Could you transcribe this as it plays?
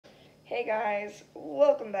Hey guys,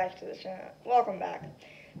 welcome back to the channel. Welcome back.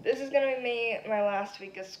 This is gonna be my last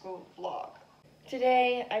week of school vlog.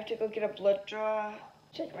 Today I have to go get a blood draw,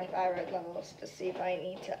 check my thyroid levels to see if I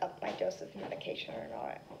need to up my dose of medication or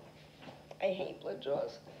not. I hate blood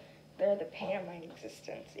draws. They're the pain of my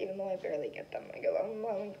existence, even though I barely get them. I go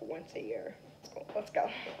only once a year. Let's go.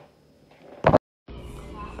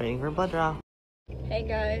 Waiting for a blood draw. Hey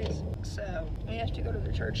guys, so we have to go to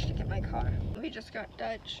the church to get my car. We just got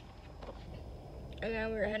Dutch. And now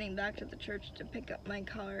we're heading back to the church to pick up my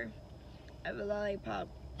car. I have a lollipop,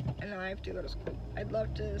 and now I have to go to school. I'd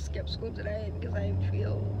love to skip school today because I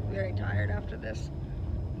feel very tired after this.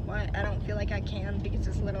 But I don't feel like I can because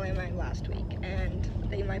it's literally my last week, and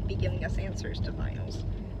they might be giving us answers to finals.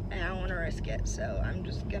 And I don't want to risk it, so I'm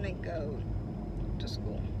just gonna go to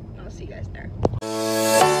school. I'll see you guys there.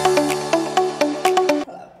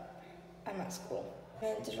 Hello, I'm at school.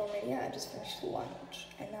 In digital media, I just finished lunch,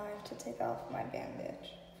 and now I have to take off my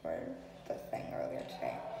bandage for the thing earlier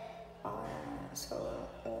today. I'll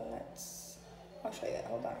show you it,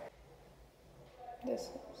 hold on. This is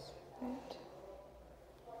it.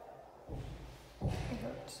 It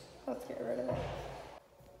hurts. Let's get rid of it.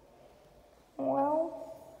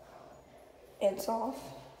 Well, it's off.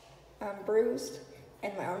 I'm bruised,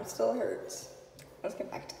 and my arm still hurts. Let's get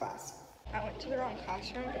back to class. I went to the wrong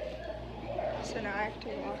classroom, so now I have to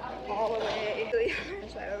walk all the way to the other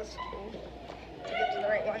side of the school to get to the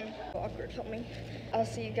right one. Awkward for me. I'll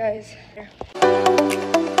see you guys there.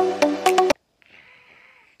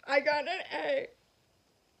 I got an A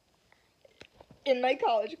in my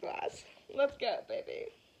college class. Let's go,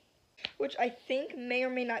 baby. Which I think may or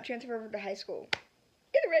may not transfer over to high school.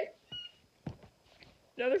 Either way,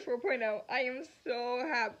 another 4.0. I am so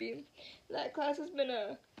happy. That class has been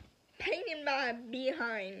a pain in my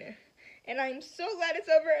behind, and I'm so glad it's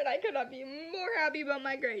over, and I could not be more happy about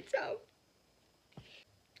my grades. So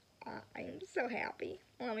I am so happy.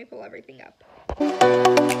 Let me pull everything up.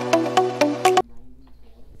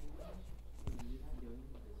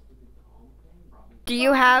 Do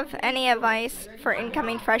you have any advice for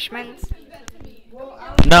incoming freshmen?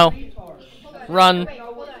 No. Run.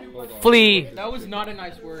 Flee. That was not a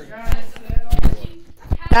nice word.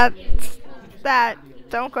 That.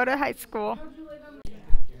 Don't go to high school.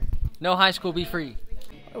 No high school, be free.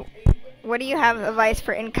 What do you have advice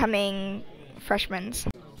for incoming freshmen?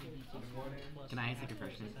 Can I take a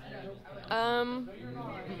freshman?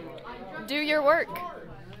 Do your work.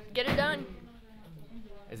 Get it done.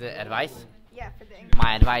 Is it advice? Yeah, for the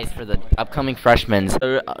My advice for the upcoming freshmen.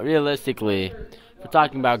 Realistically, if we're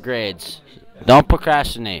talking about grades, don't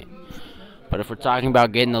procrastinate. But if we're talking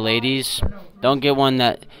about getting the ladies, don't get one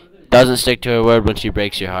that doesn't stick to her word when she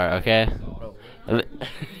breaks your heart, okay?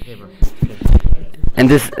 And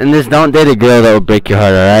this don't date a girl that will break your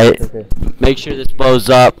heart, alright? Okay. Make sure this blows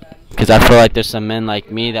up, because I feel like there's some men like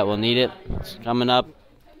me that will need it. It's coming up.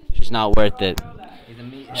 She's not worth it.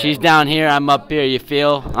 She's down here, I'm up here, you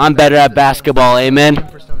feel? I'm better at basketball, amen?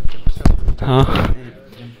 Huh?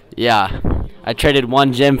 Yeah. I traded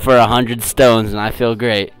one gym for 100 stones, and I feel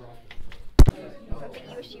great.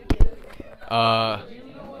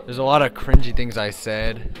 There's a lot of cringy things I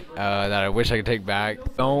said that I wish I could take back.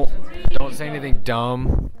 Don't say anything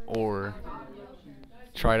dumb or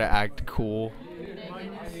try to act cool.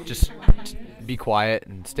 Just be quiet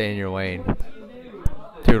and stay in your lane.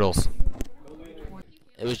 Toodles.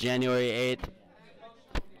 It was January 8th.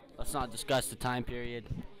 Let's not discuss the time period.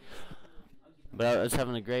 But I was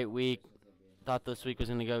having a great week. Thought this week was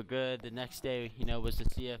going to go good. The next day, was the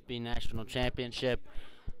CFB National Championship.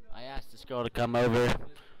 I asked this girl to come over.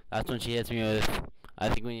 That's when she hits me with, I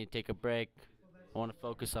think we need to take a break. I want to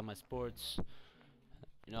focus on my sports.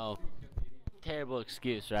 Terrible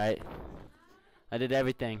excuse, right? I did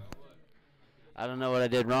everything. I don't know what I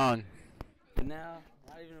did wrong. But now,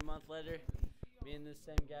 not even a month later, me and this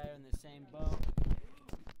same guy are in the same boat.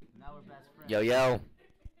 Now we're best friends.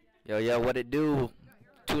 Yo, what it do?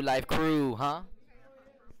 Two Life Crew, huh?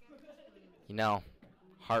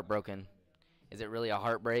 Heartbroken. Is it really a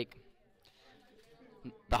heartbreak?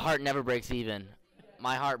 The heart never breaks even.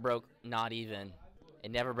 My heart broke not even. It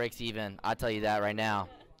never breaks even. I'll tell you that right now.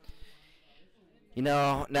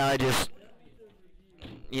 Now I just,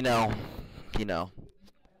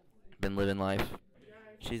 been living life.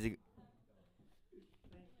 She's a...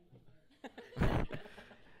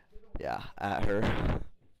 Yeah, at her.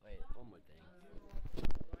 Wait, one more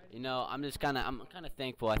thing. I'm kind of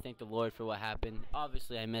thankful. I thank the Lord for what happened.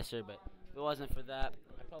 Obviously, I miss her, but if it wasn't for that,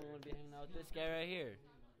 I probably wouldn't be hanging out with this guy right here.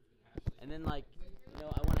 And then, I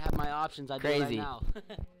want to have my options. I do right now.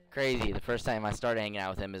 Crazy. The first time I started hanging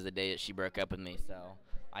out with him is the day that she broke up with me. So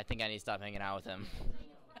I think I need to stop hanging out with him.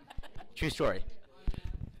 True story.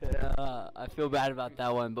 I feel bad about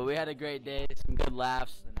that one, but we had a great day, some good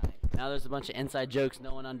laughs. Now there's a bunch of inside jokes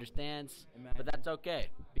no one understands, but that's okay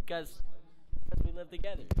because we live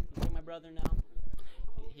together. Look at my brother now.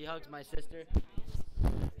 He hugs my sister.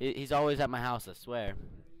 He's always at my house, I swear,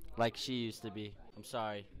 like she used to be. I'm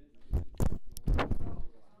sorry.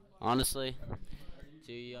 Honestly,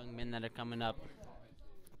 to you young men that are coming up,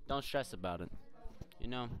 don't stress about it, you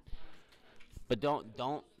know. But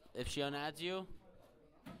don't. If she unadds you,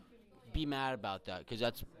 be mad about that, cause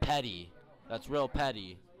that's petty. That's real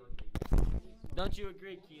petty. Don't you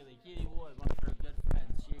agree, Keely? Keely Wood, one of her good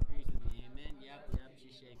friends. She agrees with me. Amen. Yep.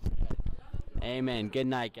 She's shaking her head. Amen. Good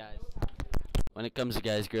night, guys. When it comes to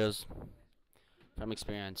guys, girls, from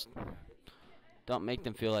experience, don't make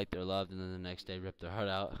them feel like they're loved, and then the next day rip their heart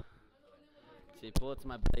out. See, pull it to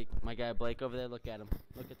my guy Blake over there. Look at him.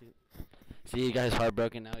 Look at the. See, you guys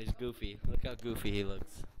heartbroken now. He's goofy. Look how goofy he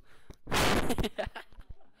looks.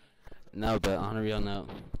 No, but on a real note,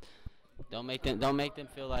 don't make them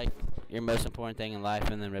feel like your most important thing in life,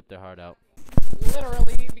 and then rip their heart out.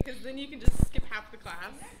 Literally, because then you can just skip half the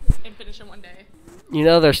class and finish in one day. You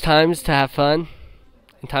know, there's times to have fun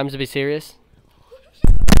and times to be serious.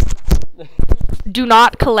 Do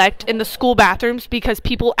not collect in the school bathrooms because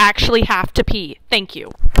people actually have to pee. Thank you.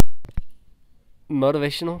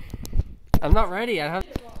 Motivational. I'm not ready.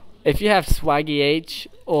 If you have Swaggy H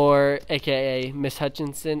or AKA Miss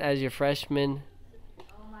Hutchinson as your freshman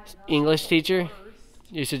English teacher,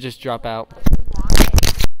 you should just drop out.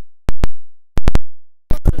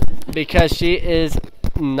 Because she is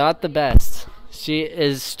not the best. She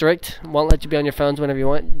is strict, won't let you be on your phones whenever you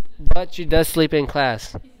want, but she does sleep in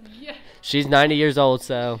class. She's 90 years old,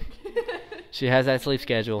 so she has that sleep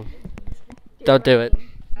schedule. Don't do it.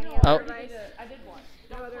 Oh.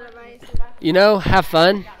 You know, have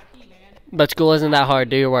fun, but school isn't that hard.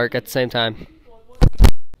 Do your work at the same time.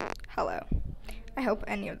 Hello. I hope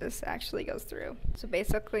any of this actually goes through. So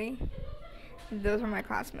basically, those were my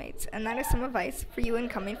classmates, and that is some advice for you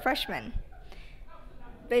incoming freshmen.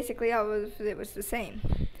 Basically, it was the same.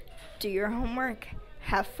 Do your homework,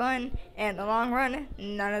 have fun, and in the long run,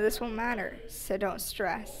 none of this will matter, so don't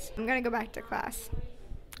stress. I'm gonna go back to class.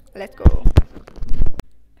 Let's go.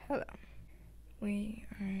 Hello. We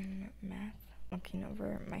are in math, looking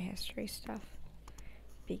over my history stuff,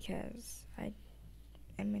 because I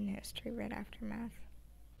am in history right after math.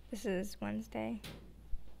 This is Wednesday,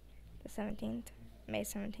 the 17th, May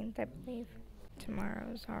 17th, I believe.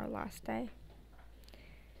 Tomorrow's our last day,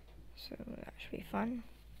 so that should be fun.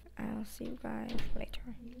 I'll see you guys later.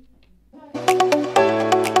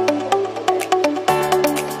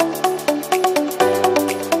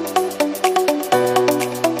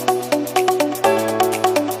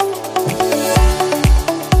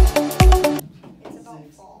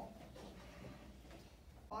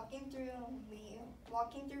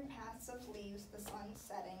 Walking through paths of leaves, the sun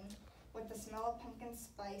setting, with the smell of pumpkin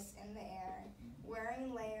spice in the air,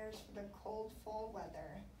 wearing layers for the cold fall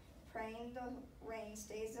weather, praying the rain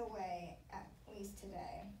stays away, at least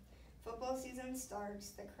today. Football season starts,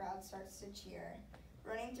 the crowd starts to cheer,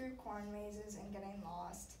 running through corn mazes and getting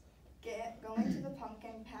lost, going to the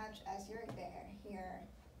pumpkin patch as you're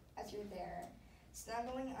there,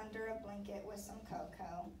 snuggling under a blanket with some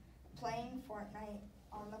cocoa, playing Fortnite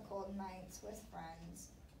on the cold nights with friends,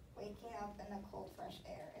 waking up in the cold fresh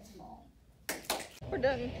air. It's fall. We're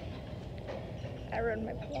done. I read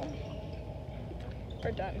my poem.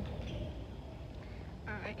 We're done.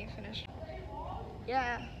 You finished?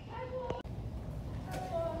 Yeah.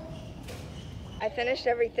 I finished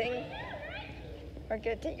everything. We're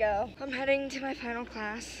good to go. I'm heading to my final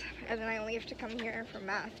class, and then I leave to come here for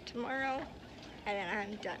math tomorrow, and then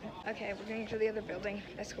I'm done. Okay, we're going to the other building.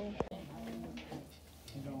 That's cool.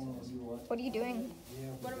 What are you doing?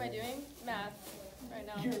 What am I doing? Math right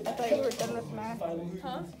now. I thought you were done with math.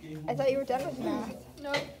 Huh? I thought you were done with math.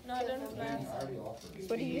 Nope, not done with math.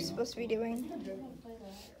 What are you supposed to be doing?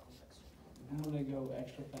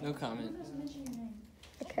 No comment.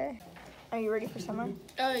 Okay. Are you ready for summer?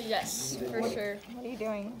 Oh, yes, for sure. What are you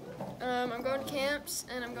doing? I'm going to camps,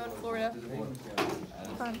 and I'm going to Florida.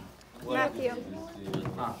 Fun. Matthew,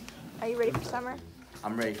 are you ready for summer?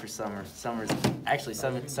 I'm ready for summer. Summer's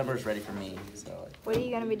ready for me. So. What are you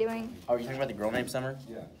going to be doing? Oh, are you talking about the girl named Summer?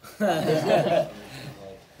 Yeah.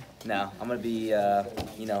 No, I'm gonna be,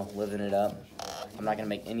 living it up. I'm not gonna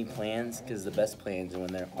make any plans because the best plans are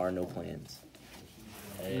when there are no plans.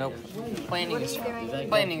 Nope. Planning What are is you doing?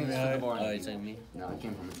 planning is for the boring. Oh, you're saying me? No, I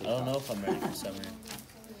came from a I don't know if I'm ready for summer.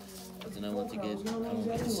 I don't know what to get. I don't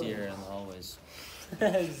get to see her in the hallways.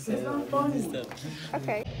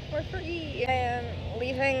 Okay, we're free. I am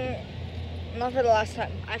leaving, not for the last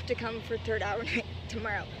time. I have to come for third hour night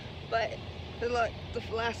tomorrow, but for the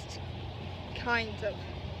last kind of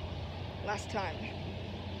last time.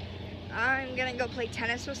 I'm gonna go play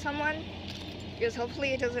tennis with someone because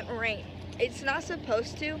hopefully it doesn't rain. It's not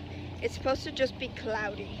supposed to. It's supposed to just be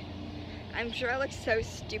cloudy. I'm sure I look so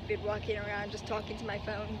stupid walking around just talking to my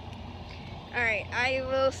phone. Alright, I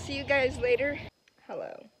will see you guys later.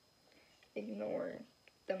 Hello. Ignore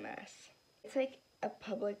the mess. It's like a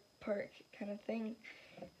public park kind of thing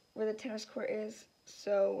where the tennis court is.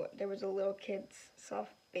 So there was a little kids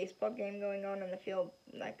soft baseball game going on in the field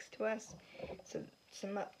next to us. So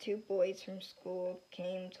two boys from school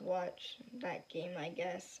came to watch that game, I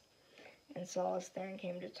guess, and saw us there and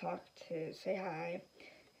came to say hi.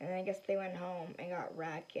 And I guess they went home and got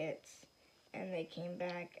rackets, and they came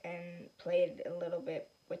back and played a little bit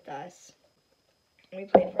with us. We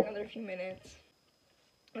played for another few minutes,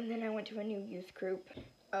 and then I went to a new youth group.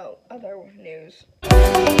 Oh, other news.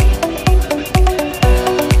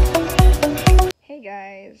 Hey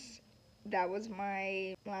guys, that was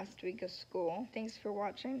my last week of school. Thanks for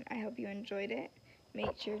watching. I hope you enjoyed it.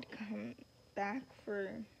 Make sure to come back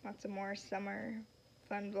for lots of more summer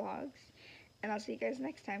fun vlogs, and I'll see you guys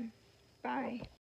next time. Bye.